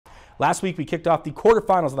Last week we kicked off the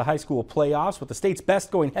quarterfinals of the high school playoffs with the state's best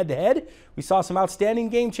going head-to-head. We saw some outstanding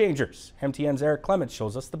game changers. MTN's Eric Clements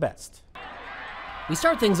shows us the best. We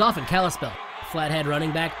start things off in Kalispell. Flathead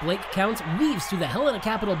running back Blake Counts weaves through the Helena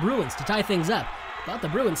Capital Bruins to tie things up, but the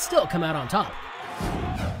Bruins still come out on top.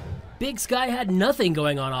 Big Sky had nothing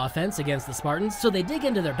going on offense against the Spartans, so they dig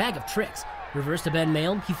into their bag of tricks. Reverse to Ben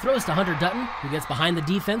Mail, he throws to Hunter Dutton, who gets behind the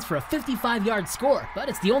defense for a 55-yard score, but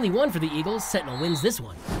it's the only one for the Eagles. Sentinel wins this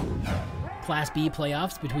one. Class B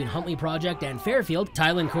playoffs between Huntley Project and Fairfield.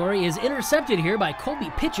 Tylen Corey is intercepted here by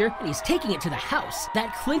Colby Pitcher, and he's taking it to the house.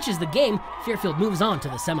 That clinches the game. Fairfield moves on to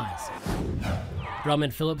the semis.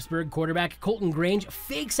 Drummond-Phillipsburg quarterback Colton Grange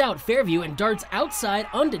fakes out Fairview and darts outside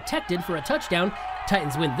undetected for a touchdown.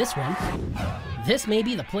 Titans win this one. This may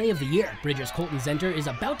be the play of the year. Bridger's Colton Zenter is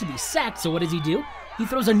about to be sacked, so what does he do? He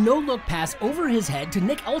throws a no-look pass over his head to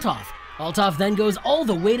Nick Althoff. Althoff then goes all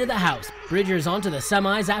the way to the house. Bridger's on to the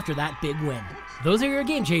semis after that big win. Those are your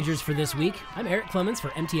game changers for this week. I'm Eric Clements for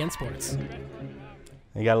MTN Sports.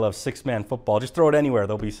 You gotta love six-man football. Just throw it anywhere,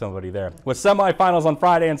 there'll be somebody there. With semifinals on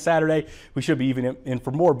Friday and Saturday, we should be even in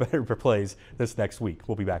for more better plays this next week.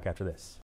 We'll be back after this.